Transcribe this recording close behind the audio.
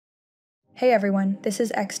Hey everyone, this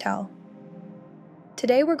is XTAL.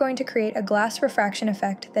 Today we're going to create a glass refraction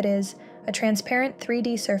effect that is a transparent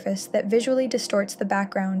 3D surface that visually distorts the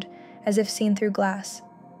background as if seen through glass.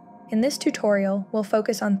 In this tutorial, we'll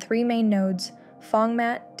focus on three main nodes: Phong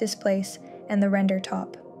matte, Displace, and the render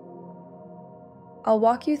top. I'll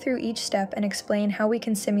walk you through each step and explain how we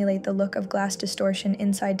can simulate the look of glass distortion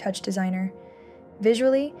inside TouchDesigner.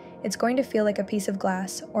 Visually, it's going to feel like a piece of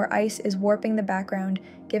glass or ice is warping the background,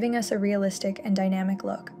 giving us a realistic and dynamic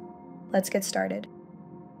look. Let's get started.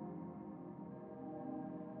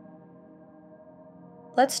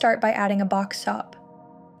 Let's start by adding a box soop.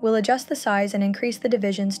 We'll adjust the size and increase the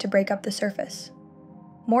divisions to break up the surface.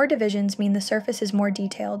 More divisions mean the surface is more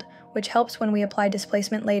detailed, which helps when we apply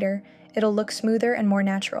displacement later. It'll look smoother and more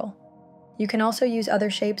natural. You can also use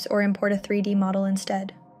other shapes or import a 3D model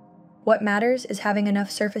instead. What matters is having enough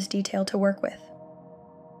surface detail to work with.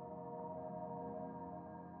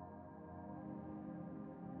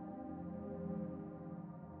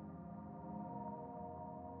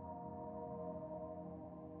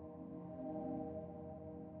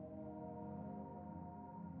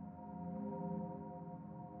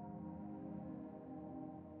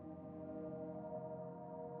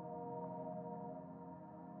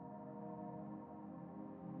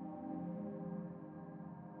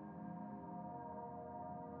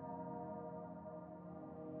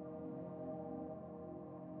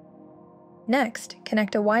 Next,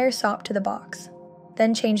 connect a wire soop to the box.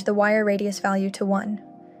 Then change the wire radius value to 1.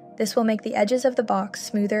 This will make the edges of the box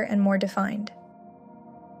smoother and more defined.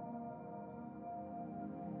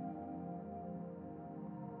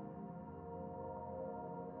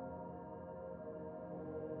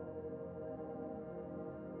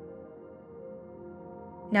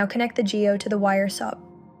 Now connect the geo to the wire soop.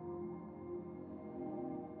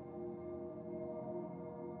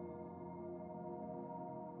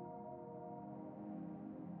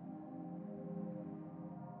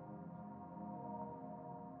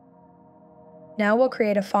 Now we'll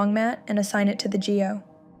create a Phong matte and assign it to the geo.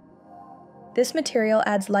 This material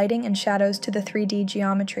adds lighting and shadows to the 3D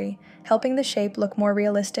geometry, helping the shape look more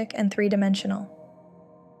realistic and three-dimensional.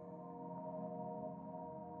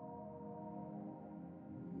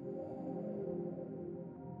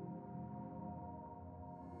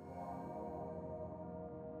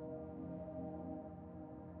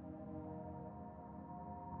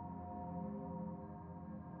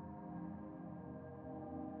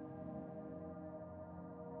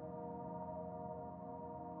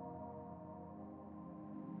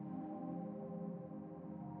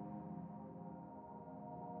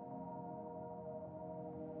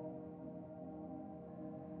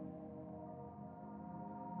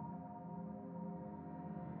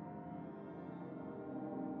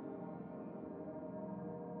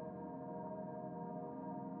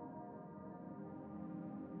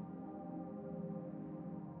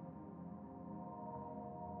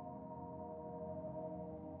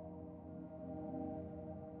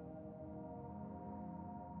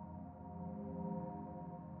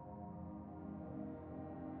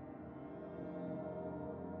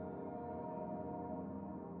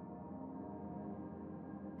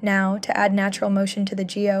 Now, to add natural motion to the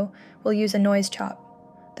geo, we'll use a noise chop.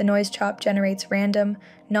 The noise chop generates random,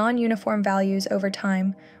 non-uniform values over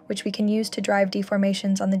time, which we can use to drive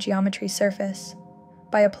deformations on the geometry surface.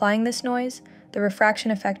 By applying this noise, the refraction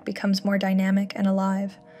effect becomes more dynamic and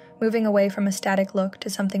alive, moving away from a static look to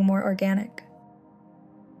something more organic.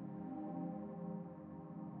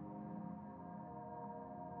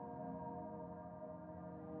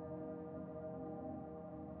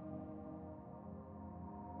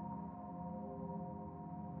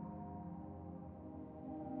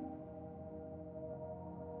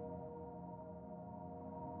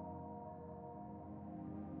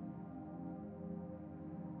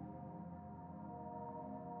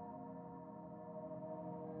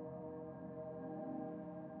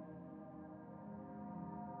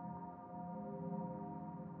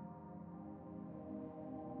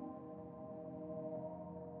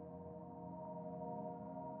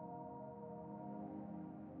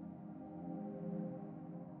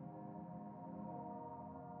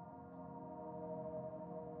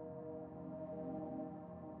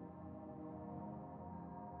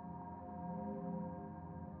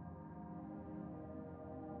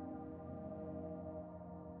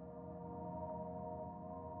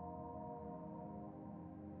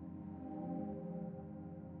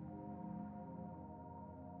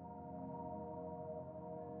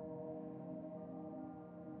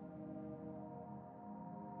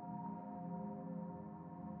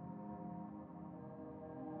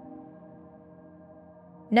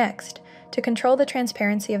 Next, To control the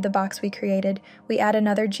transparency of the box we created, we add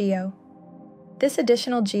another geo. This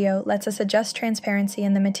additional geo lets us adjust transparency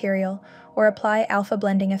in the material or apply alpha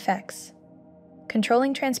blending effects.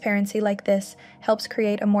 Controlling transparency like this helps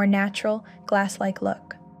create a more natural, glass-like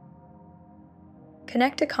look.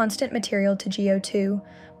 Connect a constant material to Geo 2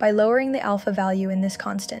 by lowering the alpha value in this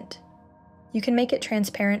constant. You can make it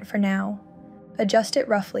transparent for now, adjust it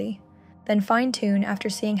roughly, then fine-tune after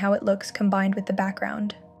seeing how it looks combined with the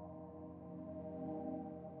background.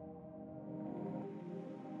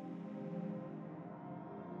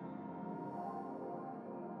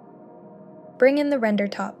 Bring in the render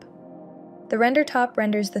top. The render top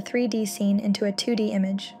renders the 3D scene into a 2D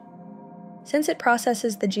image. Since it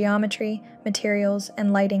processes the geometry, materials,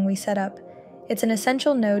 and lighting we set up, it's an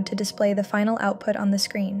essential node to display the final output on the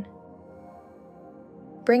screen.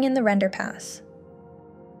 Bring in the render pass.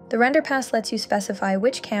 The render pass lets you specify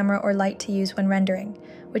which camera or light to use when rendering,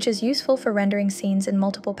 which is useful for rendering scenes in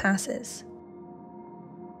multiple passes.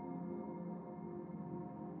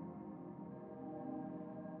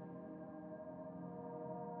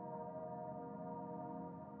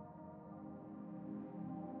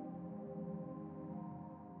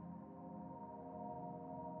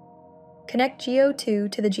 Connect Geo 2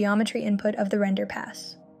 to the geometry input of the render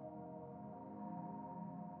pass.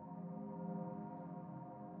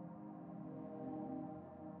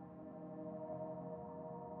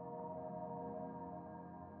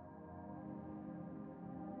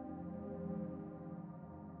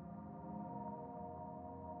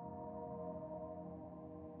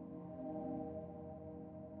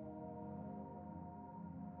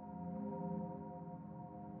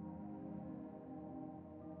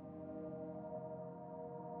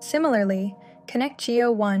 Similarly, connect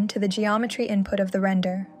Geo 1 to the geometry input of the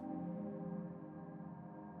render.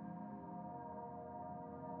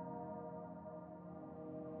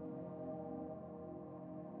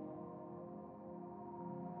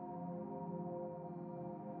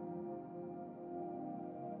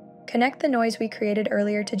 Connect the noise we created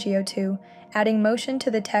earlier to Geo 2, adding motion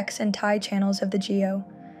to the text and tie channels of the Geo.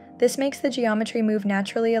 This makes the geometry move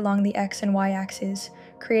naturally along the X and Y axes,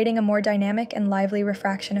 creating a more dynamic and lively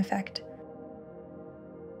refraction effect.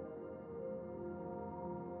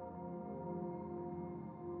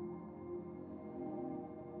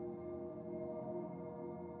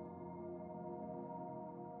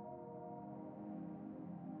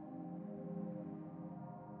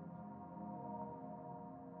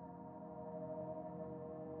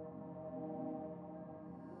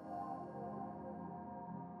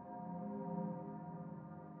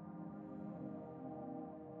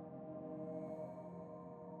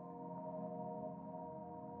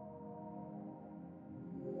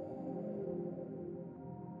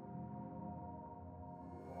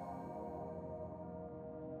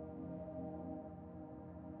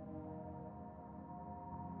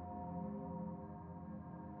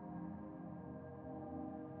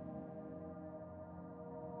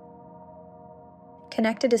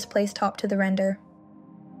 Connect a Displace top to the render.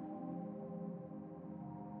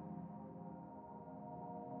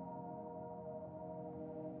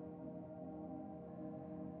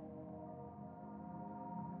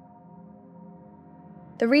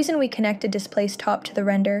 The reason we connect a Displace top to the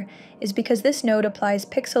render is because this node applies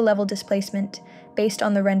pixel-level displacement based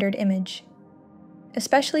on the rendered image.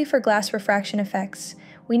 Especially for glass refraction effects,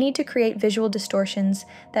 we need to create visual distortions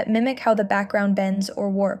that mimic how the background bends or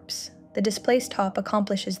warps. The Displace top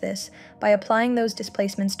accomplishes this by applying those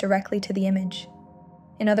displacements directly to the image.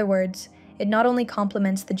 In other words, it not only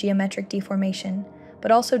complements the geometric deformation,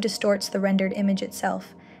 but also distorts the rendered image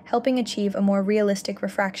itself, helping achieve a more realistic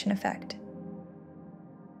refraction effect.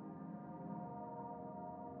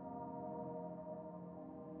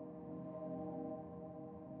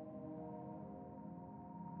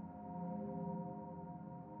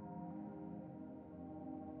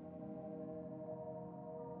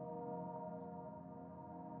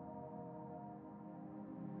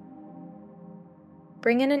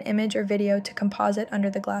 Bring in an image or video to composite under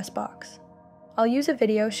the glass box. I'll use a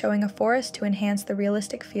video showing a forest to enhance the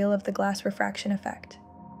realistic feel of the glass refraction effect.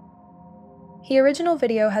 The original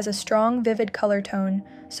video has a strong, vivid color tone,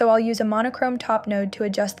 so I'll use a monochrome top node to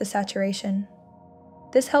adjust the saturation.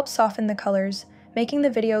 This helps soften the colors, making the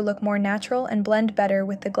video look more natural and blend better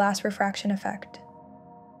with the glass refraction effect.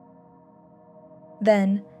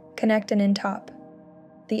 Then, connect an Intop.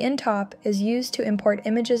 The Intop is used to import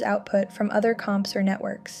images output from other comps or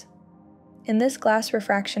networks. In this glass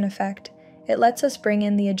refraction effect, it lets us bring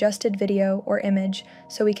in the adjusted video or image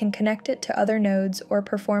so we can connect it to other nodes or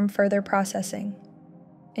perform further processing.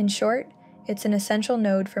 In short, it's an essential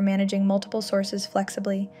node for managing multiple sources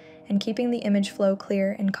flexibly and keeping the image flow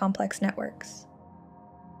clear in complex networks.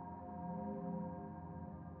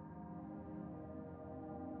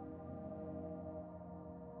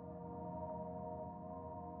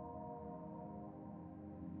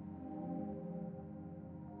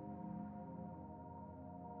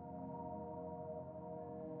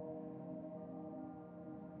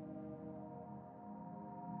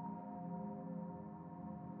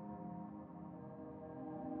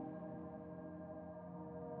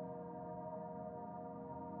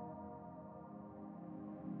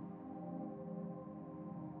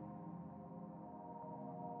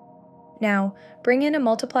 Now, bring in a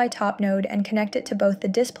multiply top node and connect it to both the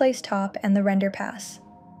displace top and the render pass.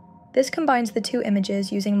 This combines the two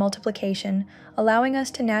images using multiplication, allowing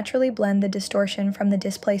us to naturally blend the distortion from the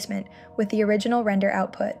displacement with the original render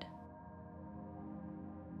output.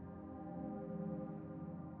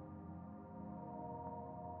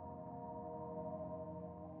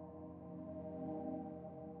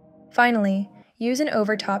 Finally, use an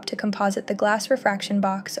overtop to composite the glass refraction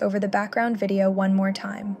box over the background video one more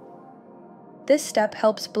time. This step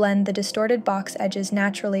helps blend the distorted box edges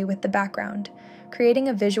naturally with the background, creating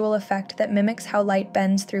a visual effect that mimics how light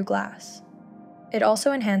bends through glass. It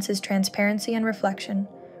also enhances transparency and reflection,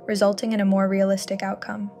 resulting in a more realistic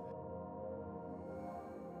outcome.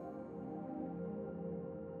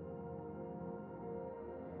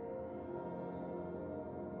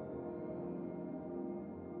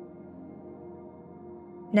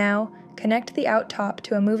 Now, connect the out top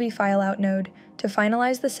to a movie file out node to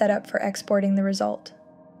finalize the setup for exporting the result.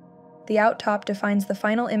 The out top defines the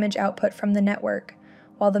final image output from the network,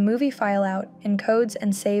 while the movie file out encodes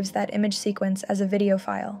and saves that image sequence as a video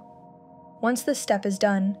file. Once this step is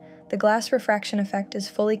done, the glass refraction effect is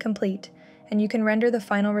fully complete, and you can render the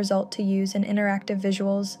final result to use in interactive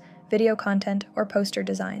visuals, video content, or poster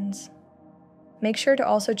designs. Make sure to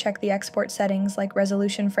also check the export settings like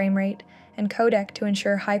resolution frame rate and codec to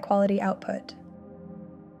ensure high-quality output.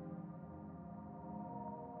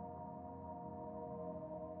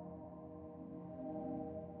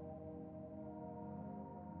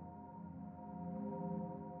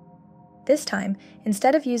 This time,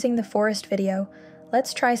 instead of using the forest video,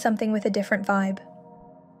 let's try something with a different vibe.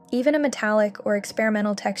 Even a metallic or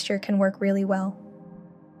experimental texture can work really well.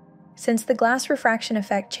 Since the glass refraction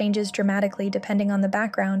effect changes dramatically depending on the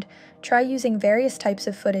background, try using various types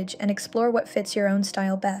of footage and explore what fits your own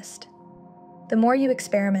style best. The more you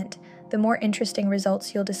experiment, the more interesting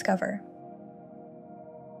results you'll discover.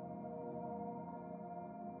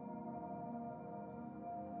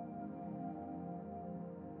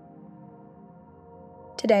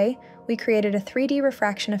 Today, we created a 3D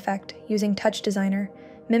refraction effect using TouchDesigner,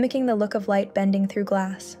 mimicking the look of light bending through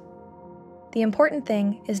glass. The important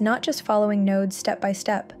thing is not just following nodes step by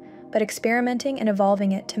step, but experimenting and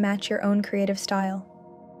evolving it to match your own creative style.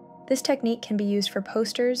 This technique can be used for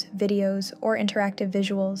posters, videos, or interactive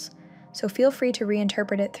visuals, so feel free to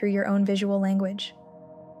reinterpret it through your own visual language.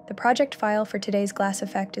 The project file for today's glass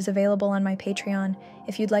effect is available on my Patreon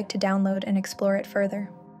if you'd like to download and explore it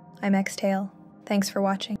further. I'm Xtail. Thanks for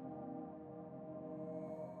watching.